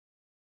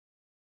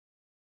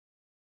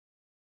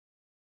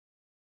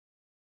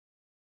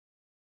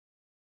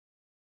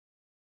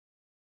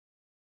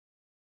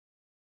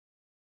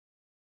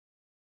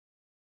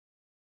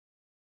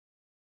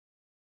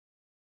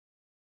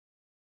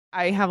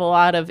I have a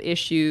lot of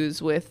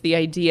issues with the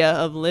idea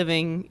of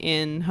living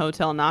in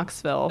Hotel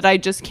Knoxville. I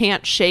just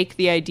can't shake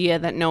the idea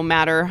that no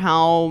matter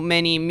how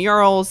many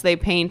murals they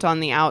paint on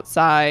the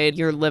outside,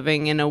 you're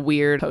living in a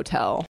weird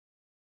hotel.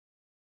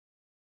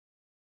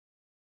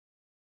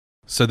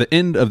 So the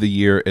end of the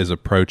year is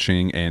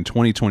approaching, and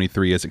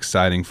 2023 is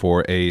exciting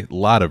for a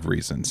lot of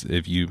reasons.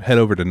 If you head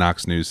over to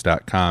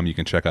knoxnews.com, you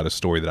can check out a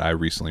story that I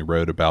recently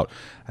wrote about,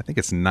 I think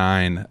it's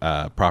 9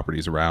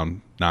 properties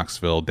around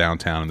Knoxville,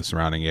 downtown, and the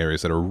surrounding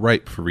areas that are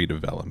ripe for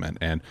redevelopment.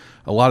 And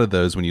a lot of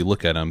those, when you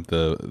look at them,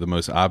 the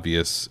most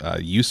obvious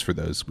use for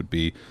those would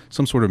be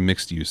some sort of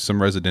mixed use, some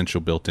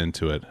residential built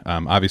into it.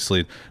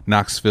 Obviously,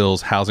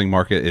 Knoxville's housing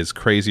market is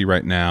crazy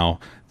right now.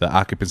 The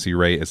occupancy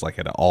rate is like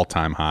at an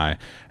all-time high,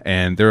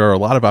 and there are a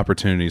lot of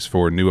opportunities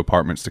for new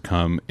apartments to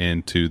come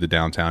into the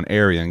downtown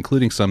area,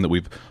 including some that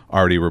we've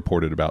already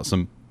reported about,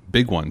 some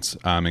big ones,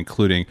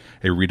 including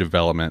a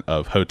redevelopment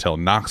of Hotel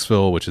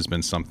Knoxville, which has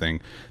been something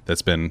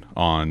that's been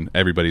on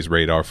everybody's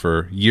radar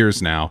for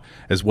years now,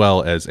 as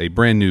well as a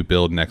brand new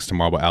build next to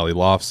Marble Alley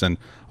Lofts, and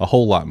a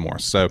whole lot more.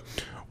 So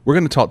we're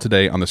going to talk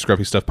today on the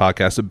Scruffy Stuff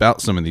podcast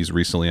about some of these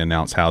recently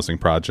announced housing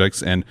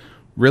projects and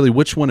really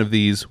which one of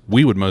these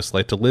we would most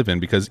like to live in,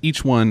 because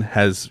each one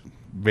has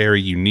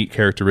very unique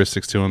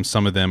characteristics to them.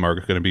 Some of them are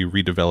going to be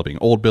redeveloping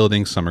old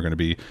buildings. Some are going to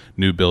be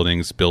new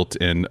buildings built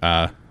in,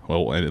 at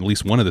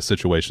least one of the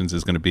situations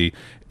is going to be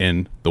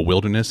in the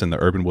wilderness, in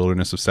the urban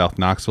wilderness of South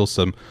Knoxville.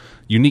 Some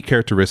unique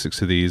characteristics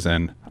to these,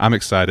 and I'm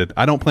excited.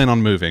 I don't plan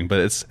on moving,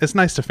 but it's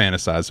nice to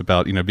fantasize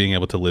about, being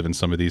able to live in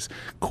some of these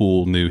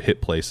cool new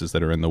hit places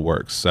that are in the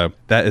works. So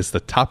that is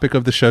the topic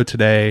of the show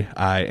today.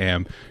 I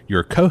am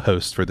your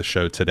co-host for the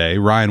show today,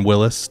 Ryan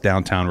Willis,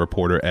 downtown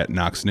reporter at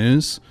Knox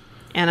News.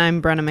 And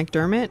I'm Brenna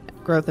McDermott,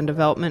 Growth and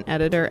Development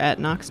Editor at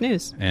Knox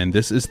News. And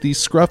this is the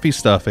Scruffy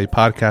Stuff, a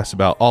podcast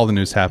about all the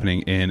news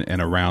happening in and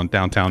around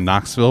downtown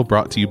Knoxville,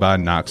 brought to you by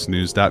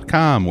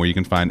knoxnews.com, where you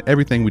can find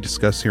everything we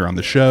discuss here on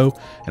the show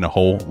and a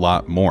whole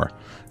lot more.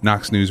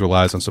 Knox News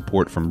relies on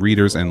support from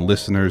readers and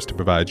listeners to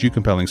provide you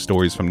compelling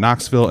stories from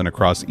Knoxville and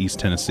across East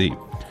Tennessee.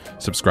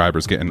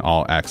 Subscribers get an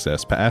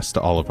all-access pass to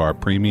all of our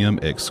premium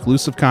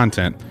exclusive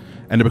content.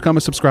 And to become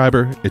a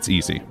subscriber, it's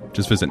easy.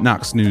 Just visit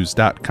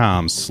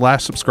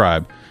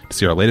knoxnews.com/subscribe to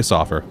see our latest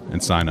offer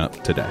and sign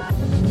up today.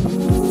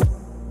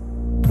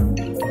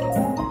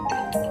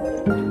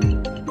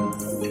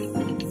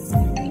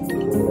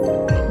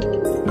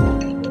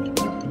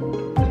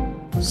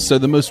 So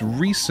the most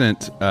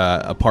recent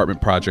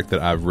apartment project that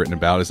I've written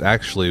about is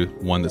actually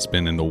one that's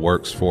been in the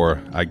works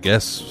for, I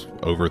guess,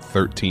 over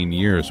 13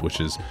 years,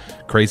 which is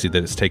crazy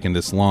that it's taken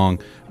this long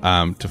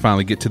to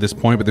finally get to this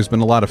point. But there's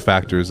been a lot of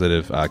factors that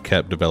have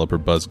kept developer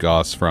Buzz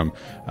Goss from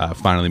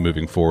finally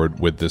moving forward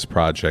with this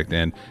project.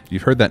 And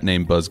you've heard that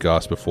name Buzz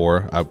Goss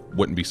before. I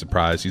wouldn't be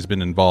surprised. He's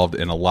been involved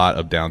in a lot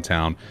of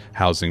downtown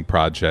housing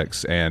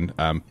projects, and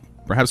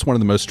perhaps one of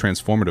the most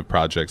transformative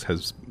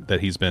projects that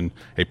he's been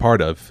a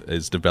part of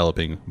is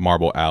developing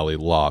Marble Alley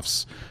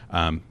Lofts.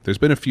 There's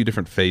been a few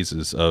different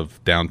phases of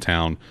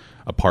downtown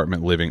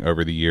apartment living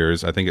over the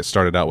years. I think it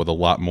started out with a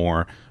lot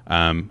more.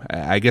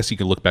 I guess you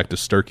can look back to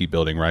Sturkey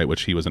Building, right,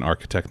 which he was an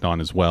architect on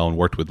as well, and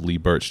worked with Lee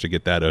Birch to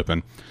get that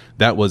open.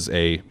 That was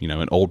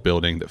an old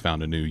building that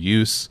found a new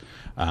use.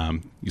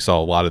 You saw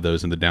a lot of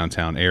those in the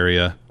downtown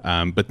area.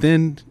 But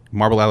then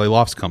Marble Alley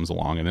Lofts comes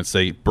along, and it's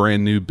a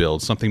brand new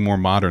build, something more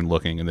modern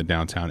looking in the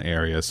downtown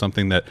area,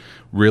 something that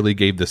really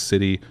gave the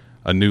city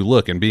a new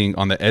look. And being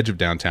on the edge of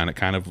downtown, it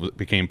kind of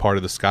became part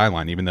of the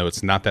skyline. Even though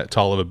it's not that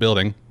tall of a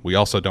building, we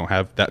also don't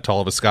have that tall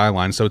of a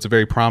skyline, so it's a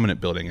very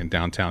prominent building in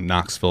downtown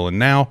Knoxville. And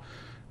now,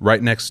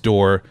 right next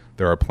door,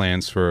 there are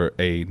plans for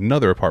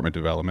another apartment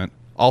development,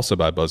 also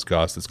by Buzz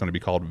Goss, that's going to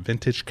be called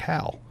Vintage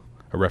Cal,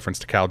 a reference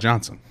to Cal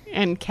Johnson.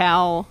 And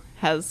Cal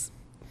has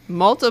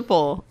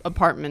multiple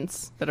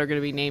apartments that are going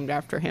to be named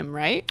after him,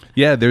 right?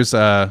 Yeah, there's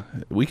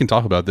we can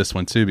talk about this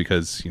one too,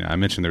 because I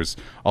mentioned there's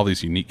all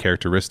these unique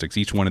characteristics.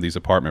 Each one of these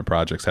apartment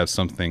projects has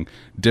something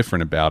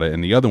different about it.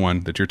 And the other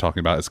one that you're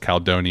talking about is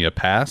Caledonia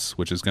Pass,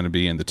 which is going to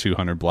be in the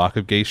 200 block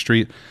of Gay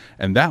Street.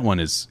 And that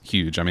one is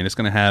huge. I mean, it's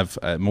going to have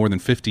more than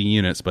 50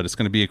 units, but it's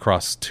going to be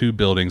across 2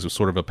 buildings with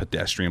sort of a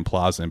pedestrian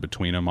plaza in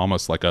between them,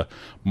 almost like a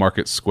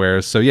market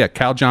square. So yeah,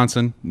 Cal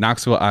Johnson,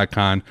 Knoxville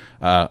icon,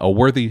 a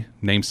worthy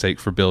namesake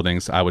for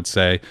buildings, I would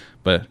say,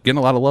 but getting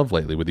a lot of love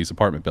lately with these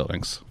apartment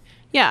buildings.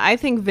 Yeah, I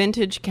think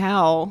Vintage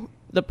Cal,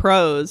 the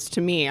pros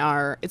to me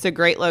are, it's a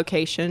great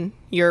location.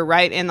 You're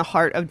right in the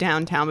heart of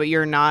downtown, but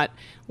you're not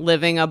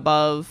living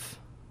above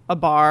a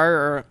bar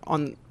or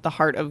on the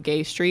heart of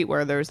Gay Street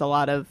where there's a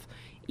lot of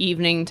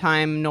evening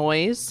time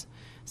noise.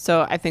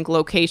 So I think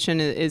location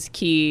is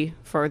key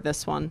for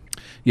this one.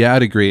 Yeah,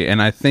 I'd agree.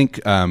 And I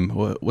think,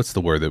 what's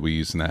the word that we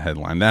use in that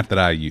headline? That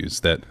I use,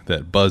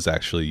 that Buzz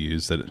actually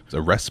used, that it's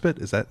a respite?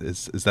 Is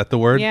that the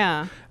word?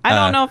 Yeah. I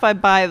don't know if I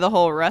buy the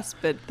whole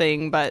respite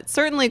thing, but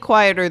certainly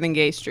quieter than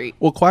Gay Street.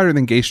 Well, quieter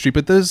than Gay Street,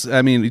 but those,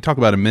 I mean, you talk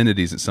about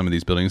amenities at some of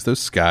these buildings. Those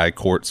sky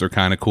courts are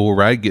kind of cool,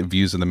 right? Get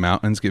views of the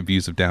mountains, get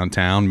views of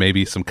downtown,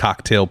 maybe some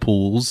cocktail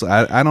pools.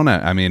 I don't know.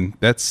 I mean,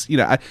 that's,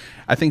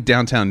 I think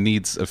downtown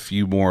needs a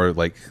few more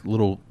like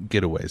little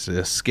getaways to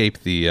escape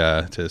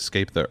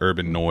the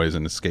urban noise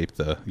and escape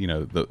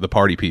the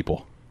party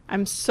people.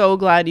 I'm so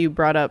glad you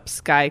brought up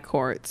sky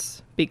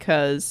courts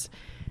because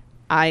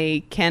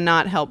I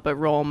cannot help but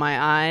roll my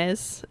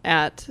eyes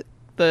at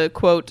the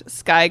quote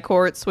sky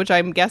courts, which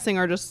I'm guessing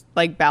are just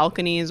like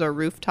balconies or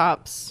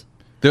rooftops.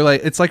 They're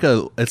like it's like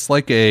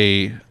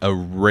a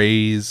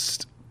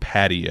raised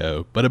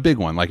patio, but a big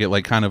one. Like it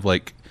like kind of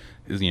like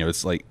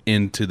it's like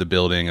into the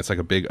building. It's like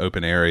a big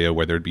open area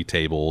where there'd be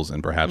tables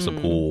and perhaps a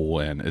pool,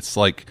 and it's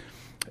like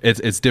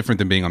it's different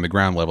than being on the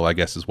ground level, I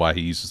guess is why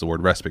he uses the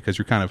word respite, because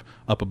you're kind of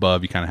up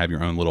above. You kind of have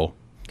your own little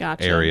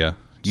area.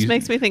 Just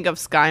makes me think of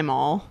Sky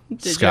Mall.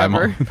 Did Sky you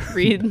ever Mall.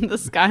 read the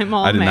Sky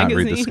Mall I did magazine?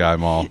 not read the Sky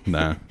Mall,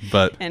 no.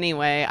 But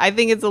anyway, I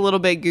think it's a little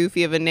bit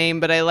goofy of a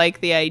name, but I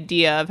like the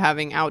idea of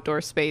having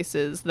outdoor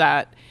spaces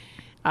that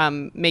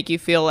make you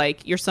feel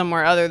like you're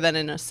somewhere other than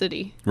in a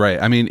city.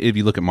 Right. I mean, if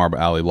you look at Marble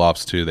Alley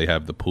Lofts, too, they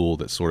have the pool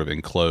that's sort of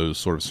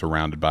enclosed, sort of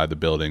surrounded by the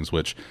buildings,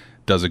 which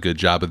does a good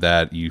job of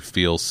that. You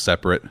feel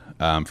separate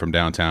from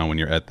downtown when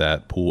you're at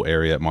that pool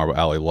area at Marble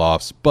Alley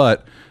Lofts,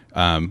 but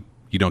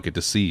you don't get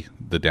to see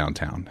the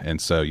downtown.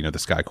 And so, the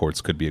sky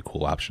courts could be a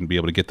cool option, be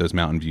able to get those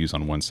mountain views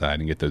on one side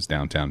and get those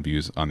downtown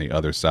views on the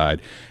other side.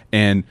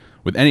 And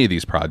with any of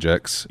these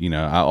projects,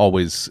 I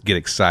always get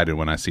excited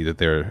when I see that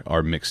there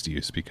are mixed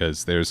use,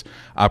 because there's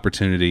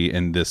opportunity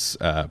in this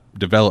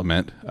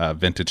development,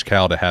 Vintage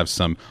Cal, to have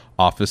some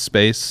office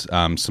space,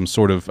 some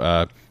sort of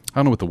I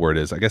don't know what the word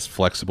is. I guess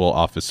flexible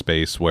office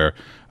space where,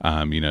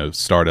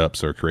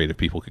 startups or creative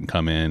people can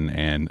come in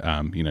and,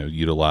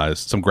 utilize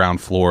some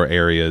ground floor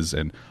areas,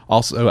 and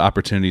also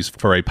opportunities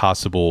for a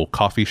possible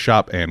coffee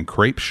shop and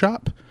crepe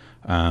shop.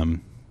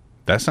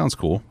 That sounds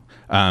cool.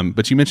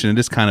 But you mentioned it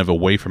is kind of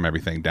away from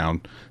everything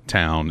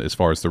downtown as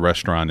far as the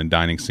restaurant and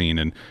dining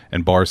scene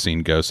and bar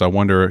scene goes. So I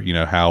wonder,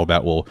 how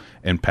that will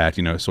impact,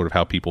 sort of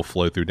how people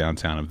flow through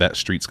downtown. If that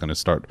street's going to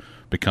start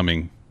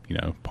becoming,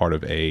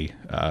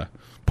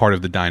 part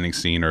of the dining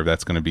scene, or if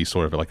that's going to be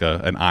sort of like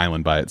an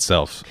island by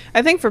itself.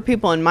 I think for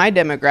people in my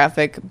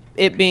demographic,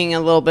 it being a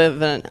little bit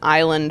of an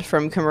island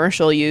from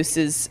commercial use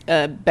is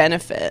a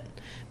benefit,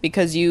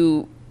 because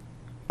you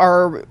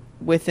are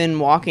within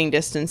walking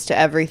distance to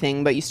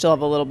everything, but you still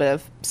have a little bit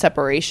of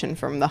separation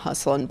from the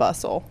hustle and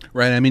bustle.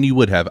 Right. I mean, you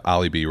would have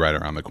Ollie B right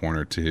around the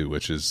corner too,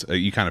 which is,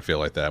 you kind of feel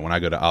like that. When I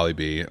go to Ollie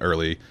B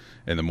early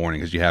in the morning,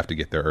 because you have to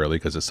get there early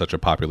because it's such a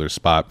popular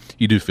spot,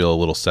 you do feel a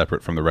little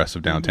separate from the rest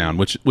of downtown,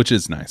 which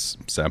is nice.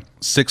 So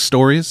 6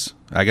 stories,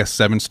 I guess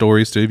 7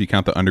 stories too, if you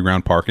count the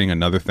underground parking,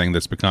 another thing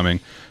that's becoming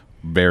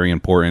very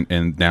important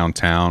in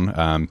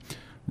downtown.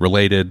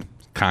 Related,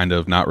 kind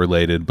of not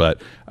related,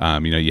 but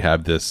you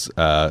have this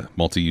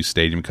multi-use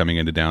stadium coming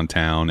into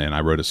downtown, and I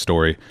wrote a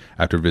story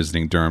after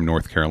visiting Durham,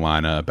 North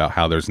Carolina, about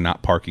how there's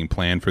not parking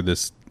planned for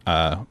this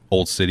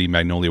Old City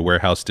Magnolia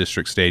Warehouse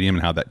District Stadium,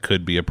 and how that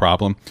could be a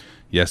problem.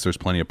 Yes, there's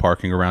plenty of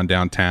parking around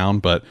downtown,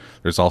 but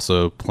there's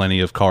also plenty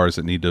of cars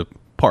that need to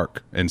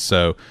park. And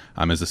so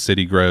as the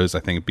city grows, I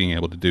think being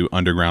able to do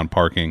underground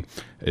parking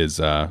is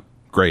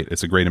great.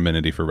 It's a great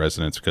amenity for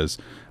residents, because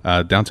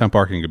downtown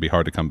parking could be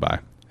hard to come by,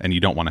 and you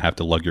don't want to have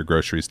to lug your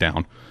groceries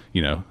down,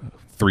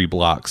 3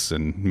 blocks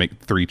and make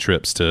 3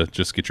 trips to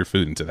just get your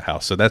food into the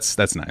house. So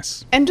that's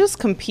nice. And just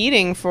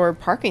competing for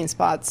parking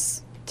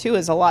spots too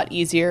is a lot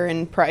easier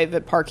in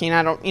private parking.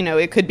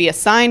 It could be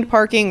assigned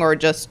parking, or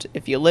just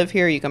if you live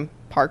here, you can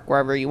park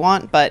wherever you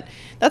want, but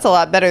that's a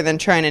lot better than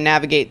trying to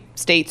navigate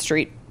State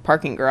Street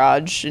parking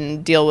garage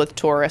and deal with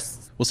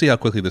tourists. We'll see how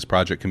quickly this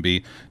project can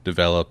be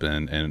developed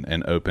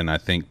and open. I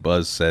think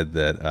Buzz said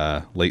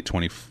that late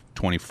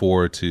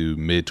 2024 to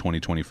mid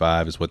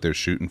 2025 is what they're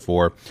shooting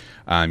for.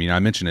 I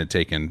mentioned it had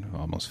taken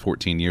almost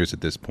 14 years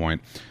at this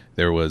point.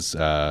 There was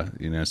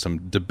some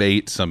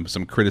debate, some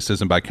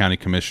criticism by county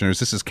commissioners.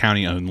 This is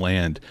county-owned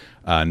land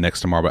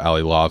next to Marble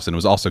Alley Lofts, and it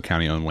was also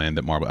county-owned land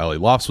that Marble Alley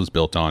Lofts was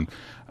built on.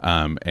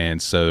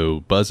 And so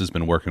Buzz has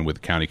been working with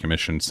the county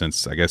commission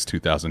since, I guess,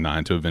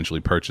 2009 to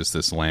eventually purchase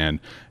this land.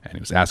 And he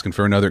was asking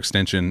for another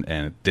extension,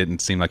 and it didn't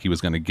seem like he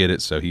was going to get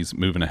it. So he's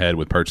moving ahead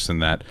with purchasing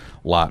that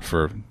lot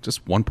for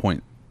just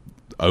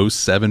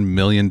 $1.07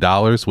 million,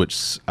 which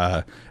is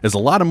a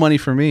lot of money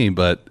for me,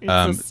 but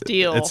it's a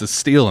steal. It's a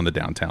steal in the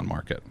downtown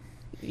market.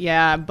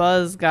 Yeah,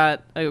 Buzz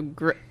got a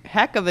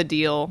heck of a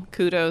deal.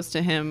 Kudos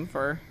to him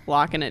for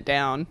locking it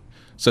down.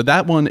 So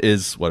that one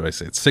is, what do I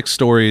say? It's 6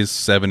 stories,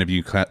 7 if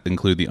you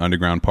include the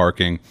underground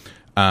parking.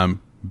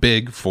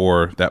 Big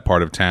for that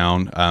part of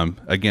town.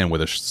 Again,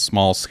 with a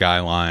small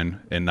skyline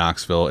in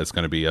Knoxville, it's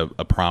going to be a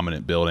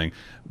prominent building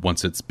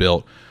once it's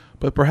built.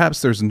 But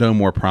perhaps there's no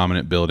more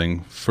prominent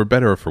building, for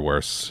better or for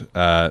worse,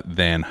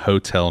 than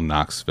Hotel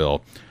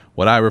Knoxville,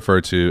 what I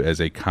refer to as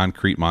a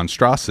concrete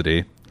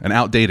monstrosity, an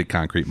outdated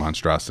concrete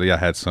monstrosity. I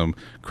had some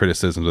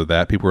criticisms of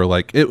that. People were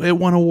like, it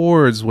won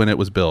awards when it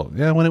was built.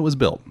 Yeah, when it was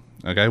built.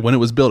 Okay, when it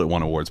was built, it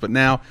won awards. But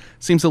now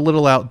it seems a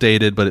little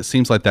outdated, but it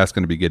seems like that's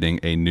going to be getting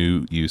a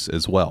new use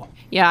as well.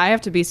 Yeah, I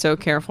have to be so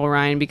careful,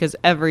 Ryan, because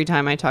every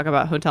time I talk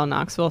about Hotel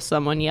Knoxville,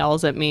 someone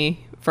yells at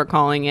me for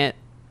calling it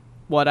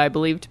what I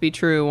believe to be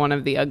true, one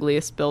of the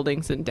ugliest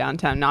buildings in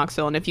downtown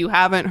Knoxville. And if you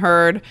haven't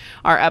heard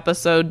our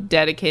episode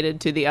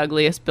dedicated to the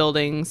ugliest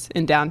buildings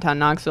in downtown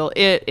Knoxville,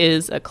 it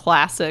is a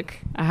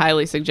classic. I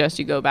highly suggest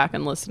you go back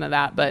and listen to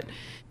that. But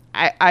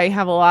I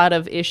have a lot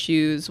of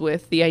issues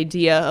with the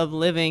idea of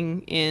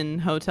living in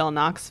Hotel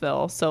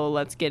Knoxville, so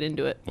let's get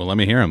into it. Well, let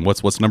me hear them.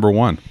 What's number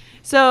one?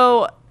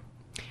 So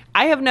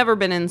I have never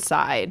been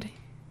inside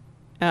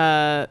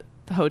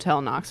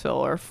Hotel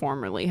Knoxville, or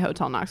formerly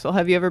Hotel Knoxville.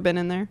 Have you ever been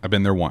in there? I've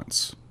been there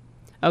once.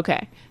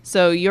 Okay.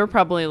 So you're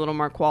probably a little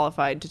more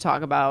qualified to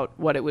talk about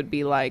what it would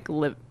be like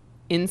live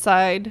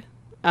inside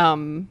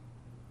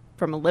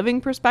from a living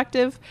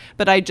perspective,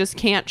 but I just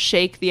can't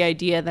shake the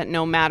idea that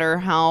no matter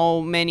how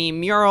many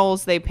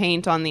murals they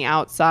paint on the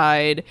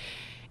outside,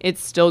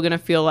 it's still going to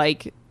feel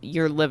like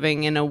you're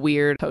living in a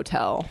weird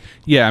hotel.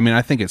 Yeah, I mean,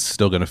 I think it's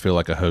still going to feel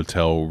like a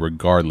hotel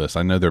regardless.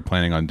 I know they're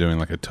planning on doing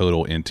like a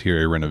total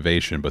interior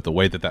renovation, but the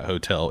way that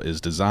hotel is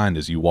designed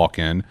is you walk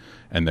in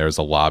and there's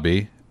a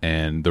lobby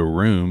and the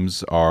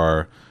rooms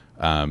are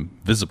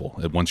visible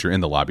once you're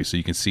in the lobby, so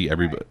you can see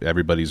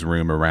everybody's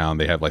room around.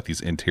 They have like these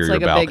interior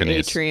balconies. It's like a big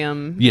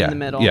atrium in the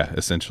middle. Yeah,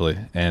 essentially.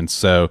 And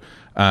so,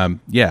 I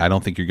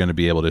don't think you're going to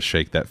be able to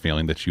shake that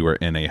feeling that you are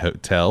in a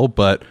hotel,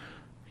 but,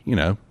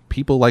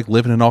 people like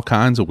living in all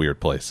kinds of weird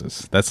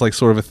places. That's like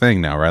sort of a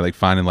thing now, right? Like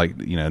finding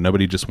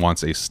nobody just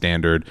wants a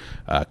standard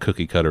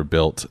cookie cutter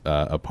built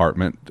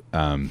apartment.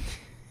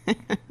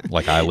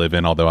 Like I live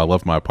in, although I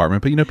love my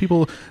apartment, but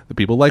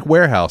people like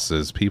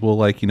warehouses. People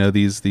like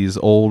these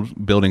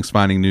old buildings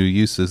finding new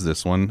uses.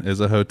 This one is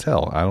a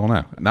hotel. I don't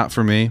know, not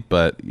for me,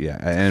 but yeah,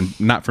 and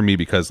not for me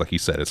because, like you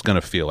said, it's going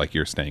to feel like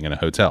you're staying in a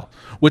hotel,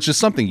 which is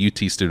something UT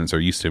students are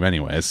used to,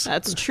 anyways.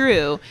 That's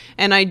true,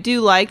 and I do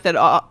like that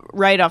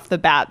right off the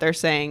bat they're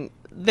saying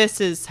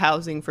this is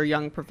housing for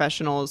young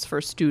professionals,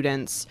 for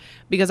students,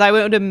 because I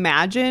would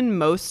imagine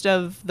most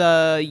of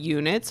the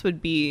units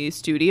would be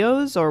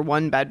studios or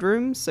one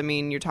bedrooms. I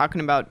mean, you're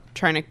talking about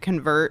trying to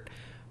convert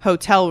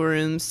hotel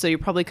rooms, so you're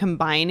probably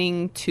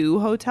combining 2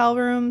 hotel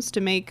rooms to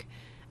make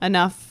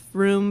enough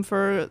room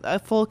for a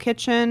full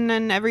kitchen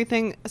and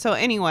everything. So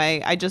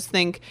anyway, I just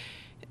think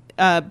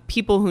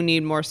people who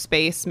need more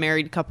space,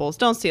 married couples,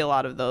 don't see a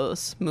lot of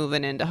those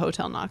moving into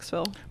Hotel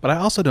Knoxville. But I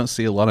also don't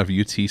see a lot of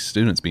UT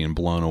students being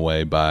blown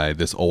away by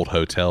this old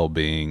hotel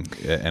being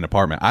an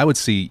apartment. I would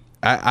see,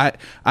 I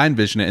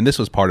envision it, and this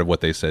was part of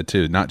what they said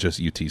too, not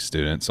just UT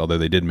students, although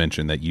they did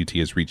mention that UT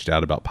has reached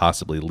out about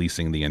possibly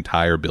leasing the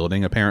entire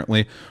building,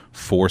 apparently,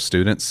 for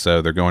students.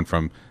 So they're going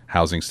from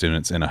housing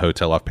students in a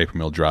hotel off Paper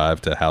Mill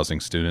Drive to housing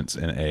students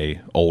in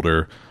a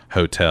older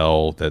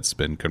hotel that's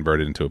been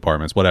converted into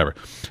apartments, whatever.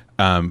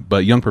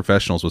 But young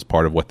professionals was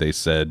part of what they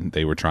said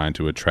they were trying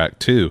to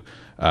attract to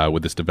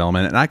with this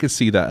development. And I could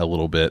see that a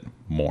little bit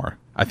more.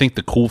 I think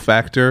the cool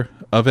factor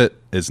of it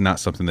is not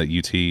something that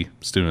UT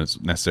students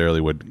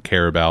necessarily would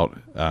care about.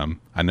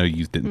 I know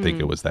you didn't think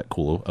it was that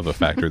cool of a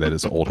factor that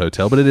it's an old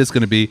hotel, but it is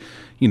going to be,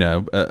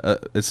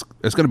 it's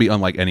going to be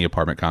unlike any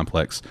apartment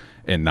complex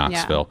in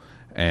Knoxville. Yeah.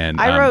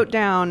 And I wrote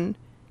down,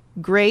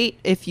 great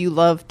if you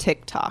love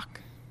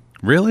TikTok.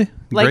 Really?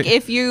 Like Great.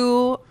 If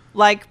you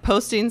like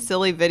posting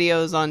silly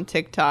videos on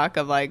TikTok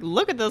of like,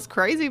 look at this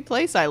crazy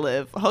place I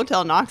live.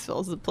 Hotel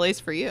Knoxville is the place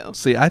for you.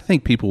 See, I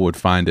think people would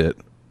find it,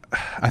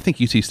 I think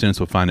UT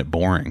students would find it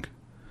boring.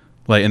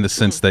 Like in the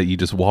sense that you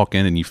just walk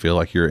in and you feel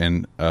like you're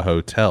in a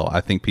hotel. I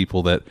think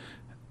people that,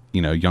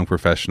 young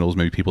professionals,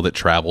 maybe people that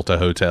travel to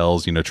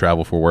hotels,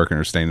 travel for work and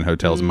are staying in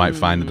hotels might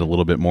find it a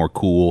little bit more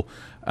cool.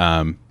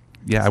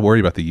 Yeah, I worry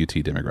about the UT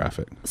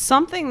demographic.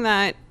 Something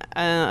that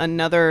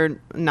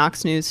another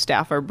Knox News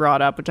staffer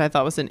brought up, which I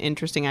thought was an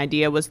interesting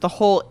idea, was the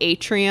whole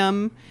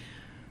atrium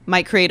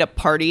might create a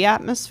party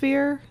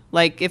atmosphere.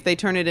 Like if they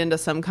turn it into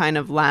some kind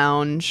of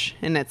lounge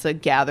and it's a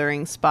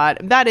gathering spot,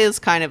 that is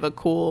kind of a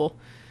cool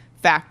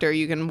factor.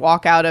 You can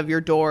walk out of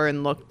your door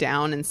and look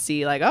down and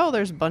see like, oh,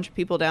 there's a bunch of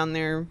people down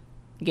there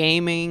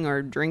gaming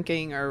or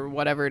drinking or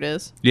whatever it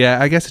is.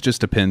 Yeah, I guess it just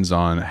depends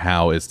on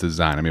how it's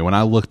designed. I mean, when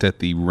I looked at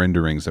the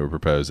renderings that were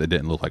proposed, it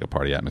didn't look like a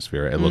party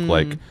atmosphere. It looked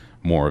like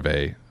more of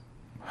a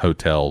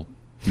hotel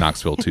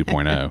Knoxville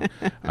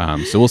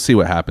 2.0. So we'll see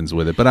what happens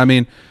with it. But I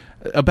mean,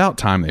 about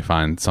time they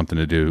find something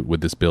to do with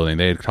this building.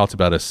 They had talked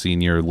about a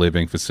senior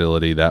living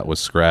facility that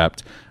was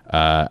scrapped.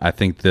 I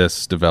think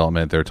this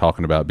development, they're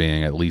talking about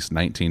being at least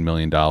 $19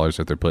 million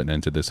that they're putting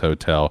into this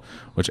hotel,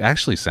 which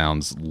actually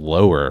sounds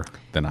lower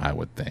than I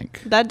would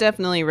think. That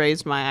definitely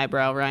raised my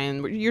eyebrow,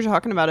 Ryan. You're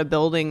talking about a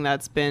building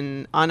that's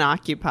been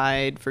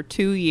unoccupied for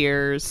 2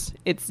 years.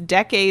 It's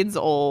decades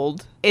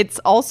old. It's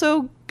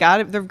also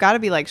there've got to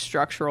be like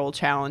structural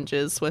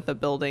challenges with a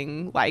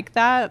building like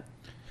that.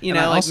 You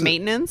know, like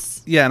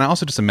maintenance. Yeah, and I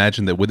also just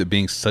imagine that with it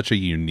being such a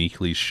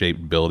uniquely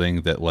shaped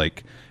building that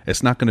like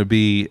it's not going to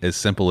be as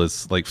simple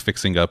as like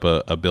fixing up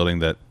a building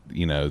that,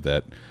 you know,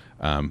 that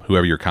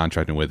whoever you're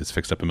contracting with has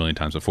fixed up a million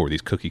times before,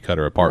 these cookie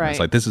cutter apartments.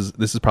 Right. Like this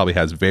is probably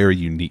has very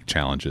unique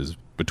challenges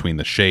between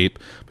the shape,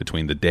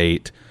 between the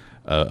date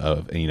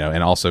of, you know,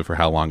 and also for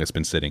how long it's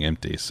been sitting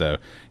empty. So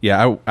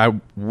yeah, I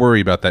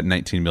worry about that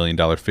 $19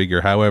 million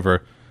figure.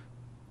 However,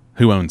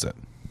 who owns it?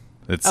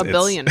 It's a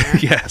billionaire.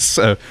 Yes.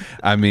 So,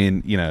 I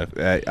mean, you know,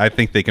 I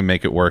think they can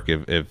make it work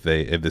if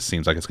this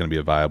seems like it's going to be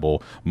a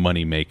viable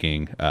money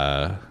making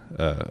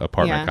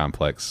apartment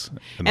complex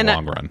in the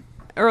long run.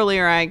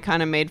 Earlier, I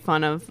kind of made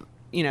fun of,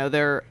 you know,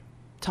 they're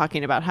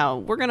talking about how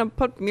we're going to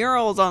put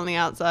murals on the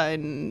outside,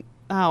 and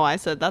how I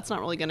said that's not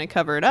really going to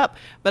cover it up.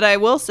 But I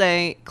will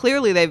say,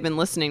 clearly they've been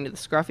listening to the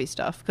Scruffy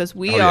stuff, because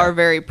we are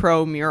very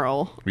pro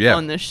mural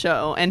on this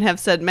show, and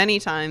have said many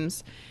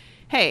times,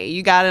 hey,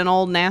 you got an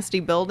old nasty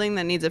building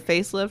that needs a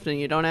facelift and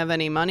you don't have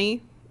any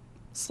money?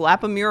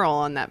 Slap a mural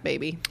on that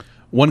baby.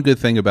 One good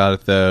thing about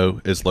it,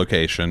 though, is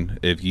location.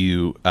 If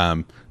you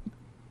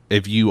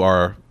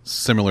are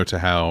similar to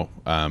how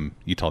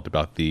you talked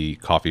about the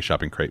coffee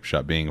shop and crepe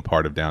shop being a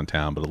part of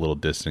downtown, but a little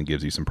distant,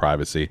 gives you some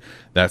privacy,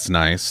 that's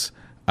nice.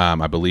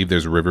 I believe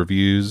there's river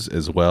views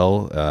as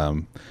well,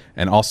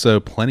 and also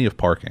plenty of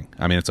parking.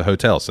 I mean, it's a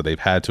hotel, so they've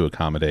had to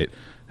accommodate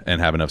and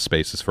have enough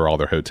spaces for all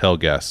their hotel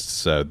guests.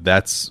 So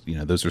that's, you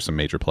know, those are some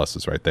major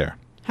pluses right there.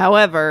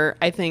 However,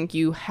 I think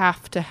you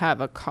have to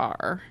have a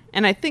car.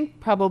 And I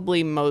think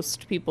probably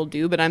most people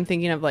do, but I'm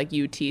thinking of like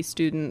UT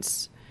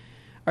students.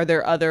 Are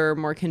there other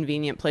more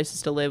convenient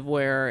places to live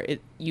where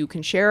you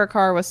can share a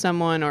car with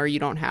someone, or you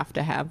don't have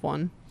to have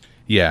one?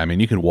 Yeah, I mean,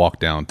 you can walk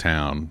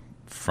downtown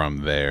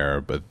from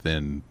there, but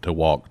then to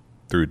walk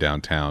through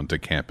downtown to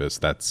campus,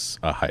 that's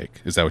a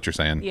hike. Is that what you're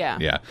saying? Yeah.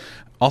 Yeah.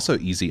 Also,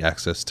 easy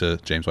access to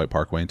James White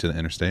Parkway and to the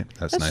interstate.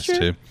 That's nice true.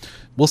 too.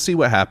 We'll see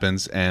what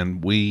happens,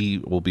 and we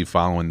will be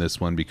following this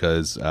one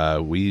because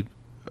we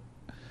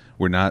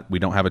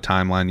don't have a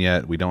timeline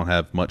yet. We don't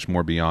have much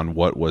more beyond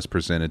what was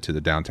presented to the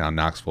Downtown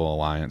Knoxville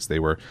Alliance. They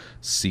were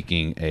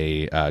seeking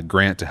a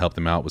grant to help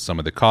them out with some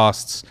of the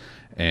costs,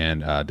 and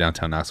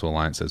Downtown Knoxville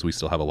Alliance says we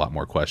still have a lot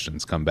more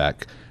questions. Come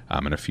back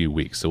in a few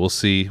weeks. So we'll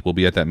see. We'll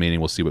be at that meeting.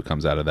 We'll see what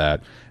comes out of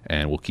that,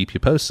 and we'll keep you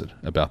posted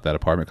about that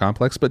apartment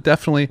complex. But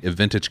definitely, if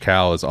Vintage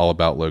Cal is all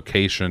about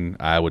location,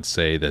 I would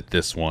say that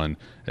this one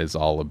is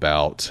all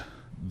about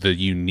the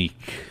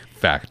unique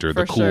factor,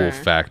 the cool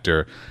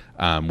factor,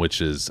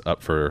 which is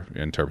up for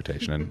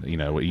interpretation. And, you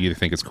know, you either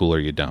think it's cool or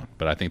you don't.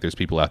 But I think there's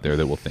people out there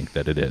that will think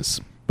that it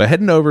is. But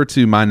heading over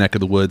to my neck of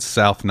the woods,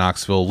 South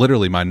Knoxville,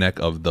 literally my neck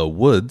of the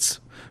woods,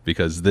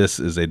 because this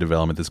is a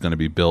development that's going to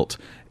be built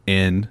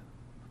in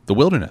the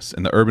wilderness,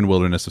 in the urban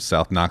wilderness of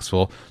South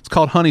Knoxville. It's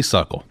called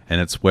Honeysuckle,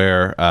 and it's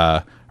where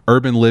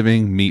urban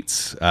living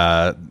meets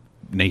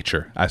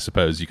nature, I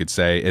suppose you could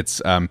say.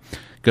 It's going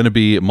to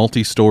be two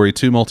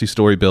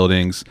multi-story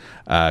buildings,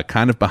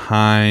 kind of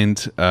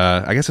behind,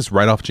 I guess it's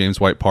right off James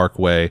White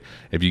Parkway.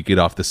 If you get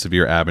off the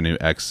Sevier Avenue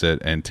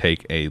exit and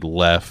take a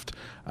left,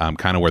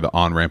 kind of where the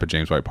on-ramp of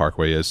James White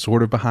Parkway is,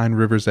 sort of behind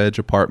River's Edge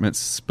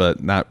Apartments,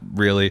 but not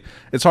really.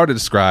 It's hard to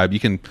describe. You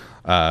can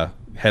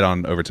head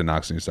on over to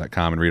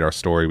knoxnews.com and read our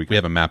story. We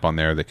have a map on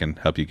there that can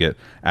help you get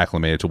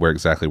acclimated to where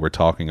exactly we're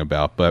talking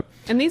about.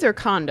 And these are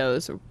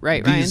condos,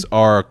 right, Ryan? These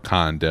are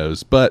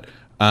condos, but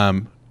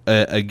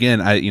again,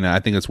 I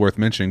think it's worth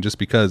mentioning just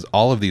because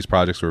all of these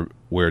projects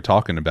we're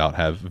talking about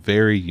have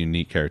very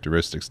unique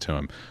characteristics to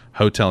them.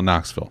 Hotel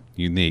Knoxville,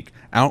 unique.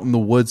 Out in the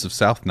woods of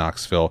South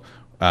Knoxville,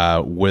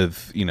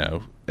 with, you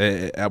know,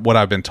 what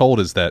I've been told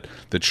is that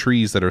the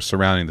trees that are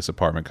surrounding this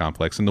apartment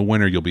complex, in the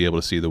winter you'll be able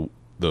to see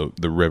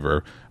the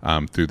river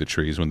through the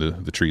trees when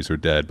the trees are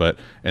dead. But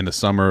in the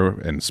summer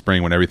and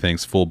spring, when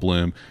everything's full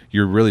bloom,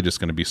 you're really just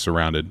going to be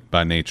surrounded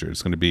by nature.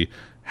 It's going to be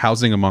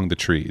housing among the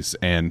trees.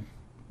 And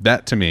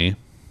that, to me,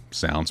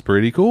 sounds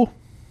pretty cool.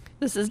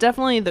 This is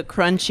definitely the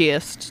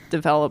crunchiest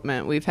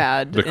development we've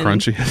had. The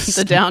crunchiest?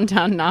 The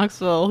downtown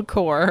Knoxville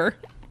core.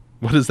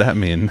 What does that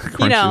mean?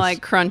 You know,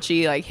 like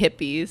crunchy, like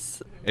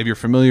hippies. If you're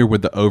familiar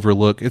with the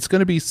Overlook, it's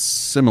going to be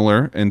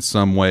similar in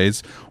some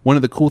ways. One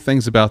of the cool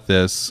things about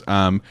this,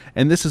 and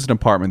this is an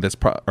apartment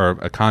or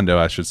a condo,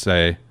 I should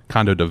say,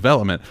 condo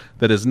development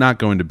that is not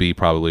going to be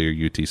probably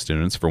your UT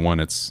students. For one,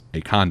 it's a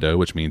condo,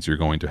 which means you're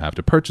going to have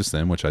to purchase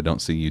them, which I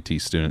don't see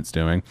UT students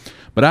doing.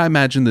 But I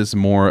imagine this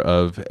more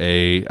of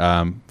a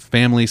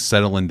family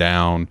settling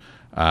down,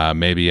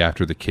 maybe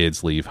after the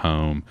kids leave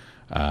home,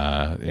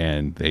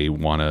 and they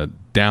want to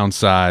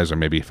downsize or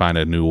maybe find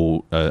a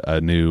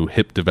new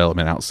hip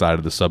development outside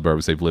of the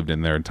suburbs they've lived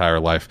in their entire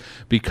life,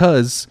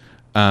 because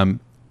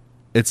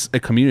it's a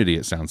community.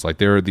 It sounds like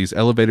there are these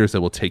elevators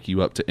that will take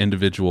you up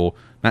to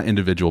not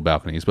individual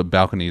balconies, but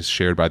balconies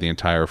shared by the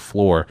entire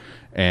floor,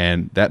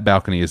 and that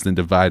balcony is then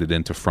divided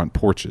into front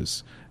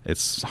porches.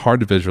 It's hard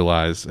to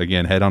visualize.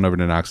 Again, head on over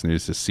to Knox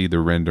News to see the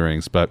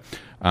renderings, but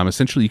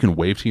essentially you can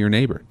wave to your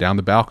neighbor down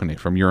the balcony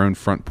from your own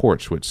front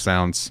porch, which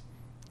sounds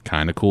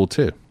kind of cool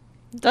too.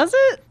 Does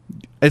it?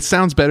 It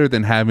sounds better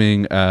than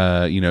having,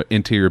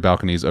 interior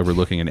balconies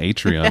overlooking an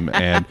atrium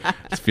and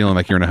it's feeling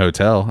like you're in a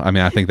hotel. I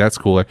mean, I think that's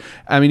cooler.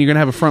 I mean, you're going to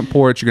have a front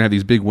porch. You're going to have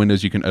these big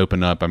windows you can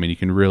open up. I mean, you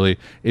can really,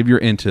 if you're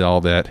into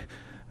all that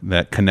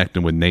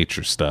connecting with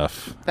nature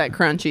stuff. That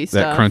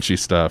crunchy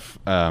stuff.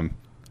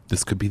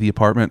 This could be the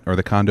apartment or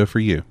the condo for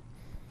you.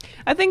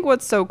 I think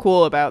what's so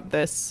cool about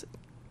this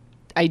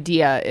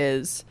idea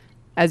is,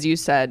 as you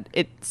said,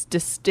 it's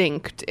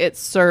distinct. It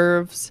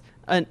serves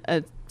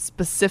a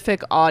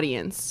specific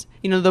audience.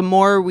 You know, the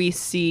more we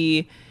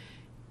see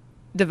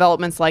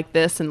developments like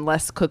this and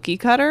less cookie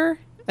cutter,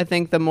 I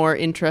think the more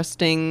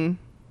interesting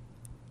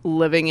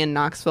living in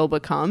Knoxville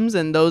becomes.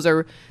 And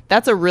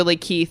that's a really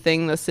key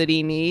thing the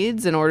city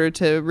needs in order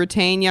to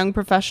retain young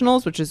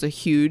professionals, which is a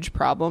huge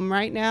problem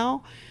right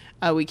now.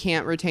 We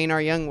can't retain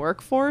our young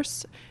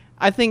workforce.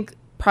 I think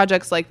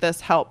projects like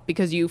this help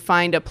because you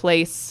find a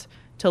place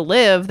to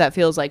live that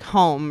feels like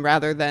home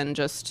rather than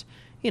just,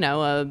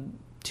 a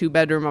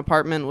 2-bedroom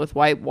apartment with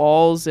white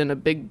walls in a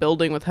big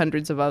building with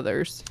hundreds of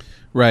others.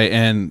 Right.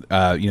 And,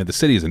 the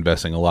city is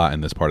investing a lot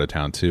in this part of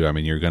town, too. I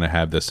mean, you're going to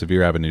have the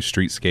Sevier Avenue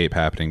streetscape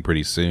happening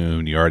pretty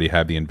soon. You already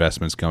have the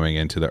investments going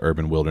into the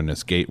Urban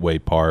Wilderness Gateway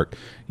Park.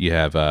 You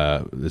have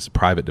this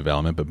private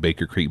development, but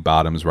Baker Creek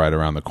Bottoms right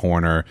around the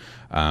corner,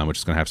 which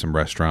is going to have some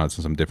restaurants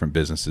and some different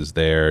businesses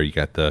there. You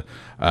got the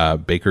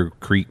Baker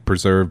Creek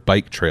Preserve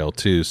Bike Trail,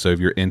 too. So if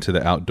you're into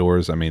the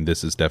outdoors, I mean,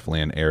 this is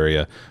definitely an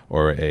area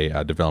or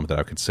a development that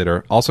I would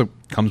consider. Also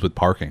comes with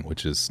parking,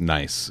 which is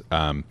nice.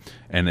 And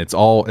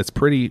it's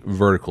pretty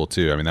vertical,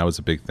 too. I mean, that was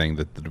a big thing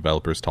that the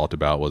developers talked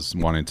about, was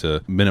wanting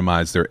to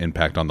minimize their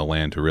impact on the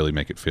land to really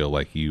make it feel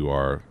like you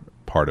are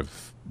part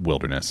of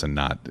wilderness and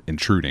not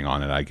intruding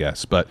on it, I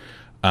guess. But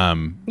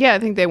I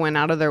think they went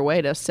out of their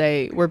way to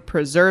say we're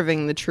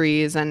preserving the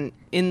trees, and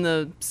in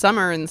the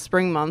summer and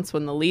spring months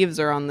when the leaves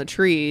are on the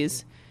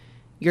trees,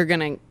 you're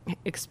going to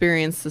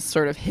experience this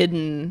sort of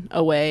hidden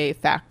away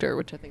factor,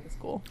 which I think is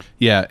cool.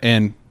 Yeah,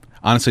 and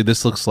honestly,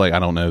 this looks like, I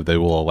don't know if they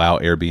will allow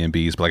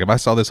Airbnbs, but like if I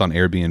saw this on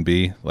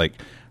Airbnb, like,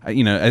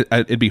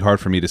 it'd be hard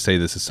for me to say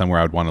this is somewhere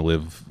I'd want to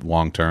live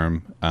long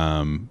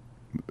term,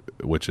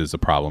 which is a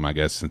problem, I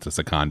guess, since it's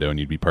a condo and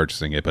you'd be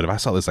purchasing it. But if I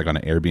saw this like on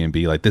an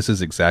Airbnb, like this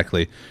is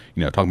exactly,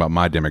 talking about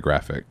my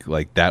demographic,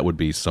 like that would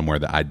be somewhere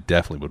that I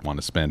definitely would want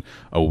to spend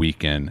a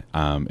weekend.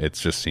 It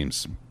just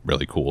seems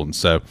really cool. And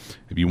so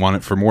if you want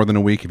it for more than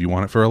a week, if you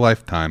want it for a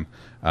lifetime,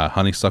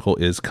 Honeysuckle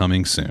is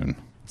coming soon.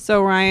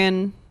 So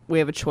Ryan, we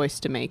have a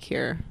choice to make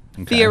here.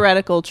 Okay.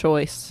 Theoretical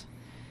choice.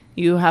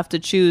 You have to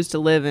choose to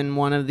live in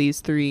one of these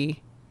 3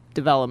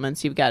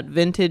 developments. You've got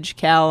Vintage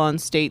Cal on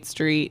State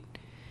Street.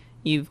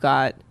 You've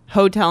got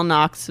Hotel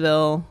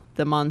Knoxville,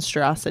 the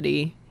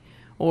monstrosity,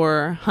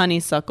 or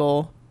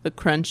Honeysuckle, the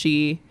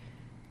crunchy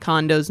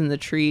condos in the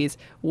trees.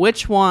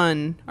 Which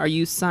one are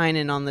you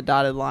signing on the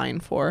dotted line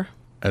for?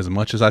 As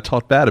much as I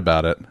talked bad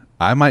about it,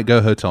 I might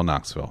go Hotel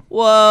Knoxville.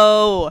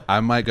 Whoa!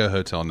 I might go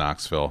Hotel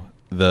Knoxville.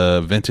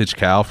 The Vintage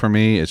Cal for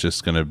me is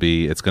just going to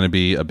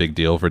be a big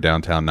deal for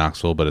downtown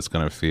Knoxville, but it's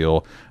going to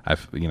feel,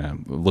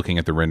 looking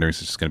at the renderings,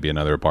 it's just going to be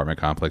another apartment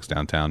complex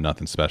downtown.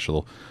 Nothing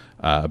special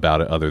about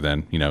it other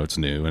than, it's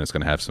new and it's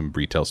going to have some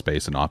retail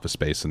space and office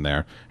space in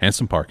there and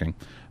some parking.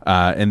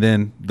 And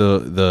then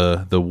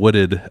the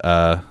wooded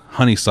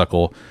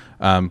Honeysuckle,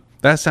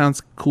 that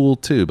sounds cool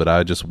too, but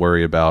I just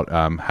worry about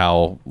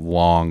how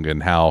long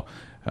and how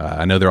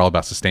I know they're all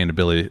about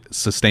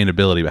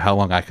sustainability, but how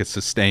long I could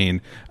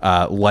sustain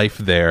life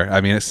there. I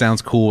mean, it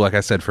sounds cool, like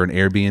I said, for an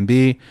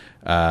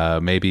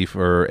Airbnb, maybe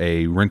for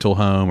a rental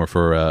home or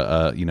for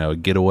a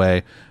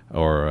getaway,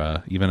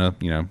 or even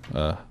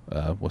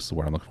what's the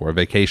word I'm looking for? A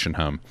vacation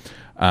home.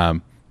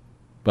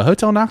 But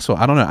Hotel Knoxville,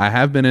 I don't know. I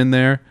have been in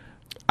there.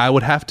 I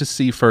would have to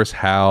see first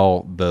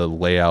how the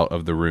layout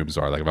of the rooms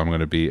are. Like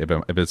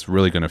if it's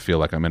really going to feel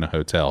like I'm in a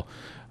hotel.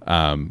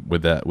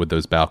 With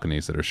those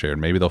balconies that are shared.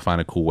 Maybe they'll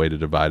find a cool way to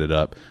divide it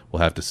up.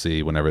 We'll have to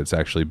see whenever it's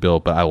actually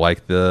built. But I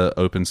like the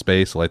open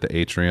space. I like the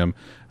atrium.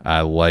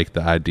 I like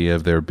the idea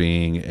of there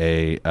being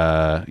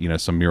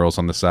some murals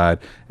on the side.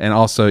 And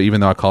also, even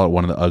though I call it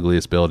one of the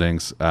ugliest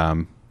buildings,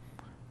 I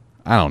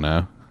don't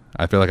know.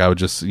 I feel like I would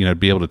just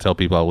be able to tell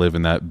people I live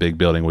in that big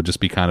building would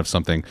just be kind of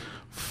something,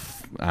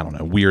 I don't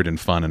know, weird and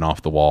fun and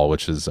off the wall,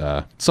 which is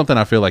something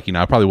I feel like,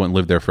 I probably wouldn't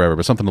live there forever,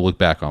 but something to look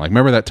back on. Like,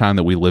 remember that time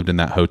that we lived in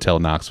that Hotel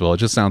Knoxville? It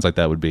just sounds like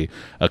that would be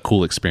a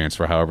cool experience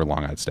for however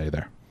long I'd stay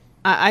there.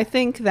 I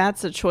think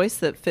that's a choice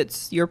that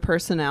fits your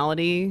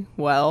personality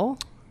well.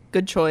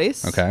 Good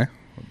choice. Okay.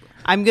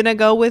 I'm going to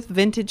go with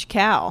Vintage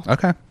Cal.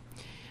 Okay.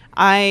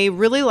 I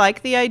really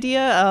like the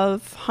idea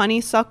of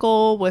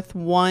Honeysuckle with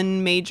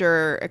one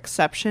major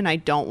exception. I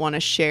don't want a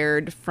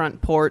shared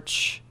front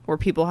porch where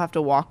people have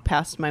to walk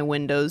past my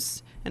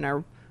windows and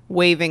are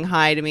waving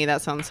hi to me.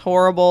 That sounds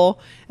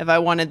horrible. If I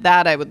wanted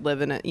that, I would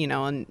live in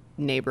a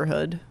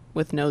neighborhood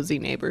with nosy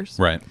neighbors.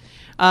 Right.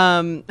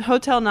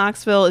 Hotel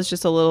Knoxville is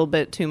just a little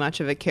bit too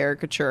much of a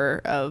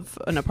caricature of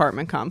an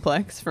apartment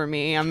complex for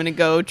me. I'm going to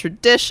go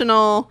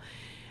traditional.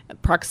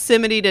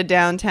 proximity to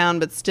downtown,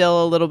 but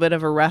still a little bit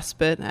of a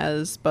respite,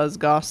 as Buzz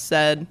Goss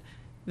said.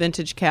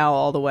 Vintage Cal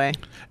all the way.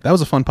 That was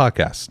a fun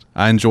podcast.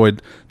 I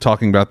enjoyed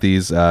talking about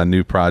these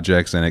new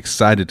projects and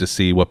excited to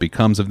see what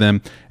becomes of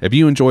them. If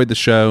you enjoyed the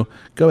show,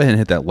 go ahead and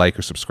hit that like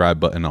or subscribe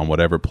button on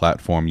whatever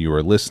platform you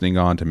are listening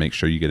on to make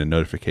sure you get a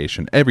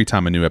notification every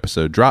time a new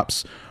episode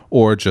drops,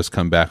 or just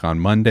come back on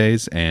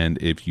Mondays. And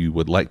if you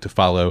would like to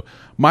follow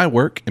my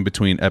work in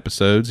between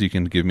episodes, you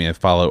can give me a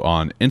follow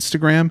on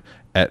Instagram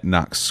at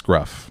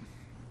KnoxScruff.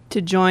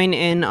 To join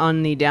in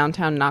on the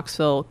downtown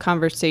Knoxville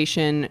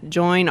conversation,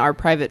 join our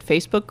private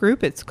Facebook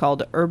group. It's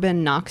called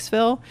Urban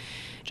Knoxville.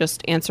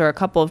 Just answer a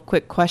couple of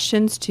quick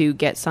questions to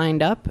get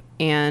signed up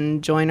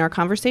and join our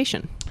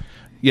conversation.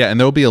 Yeah, and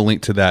there will be a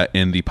link to that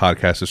in the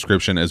podcast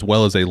description, as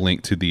well as a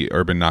link to the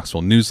Urban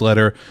Knoxville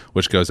newsletter,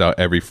 which goes out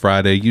every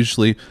Friday,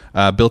 usually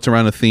built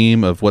around a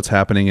theme of what's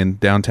happening in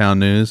downtown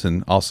news,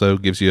 and also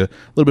gives you a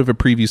little bit of a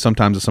preview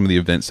sometimes of some of the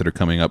events that are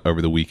coming up over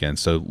the weekend.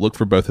 So look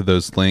for both of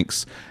those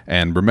links.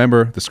 And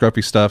remember, the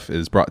Scruffy Stuff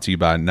is brought to you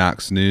by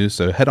Knox News,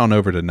 so head on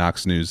over to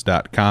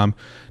knoxnews.com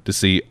to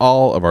see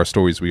all of our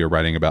stories we are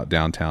writing about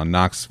downtown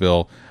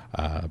Knoxville,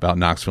 about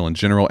Knoxville in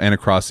general and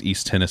across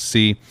East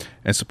Tennessee,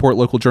 and support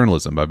local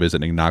journalism by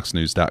visiting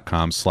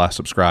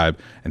knoxnews.com/subscribe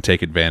and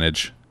take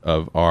advantage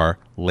of our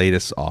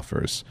latest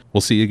offers. We'll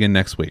see you again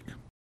next week.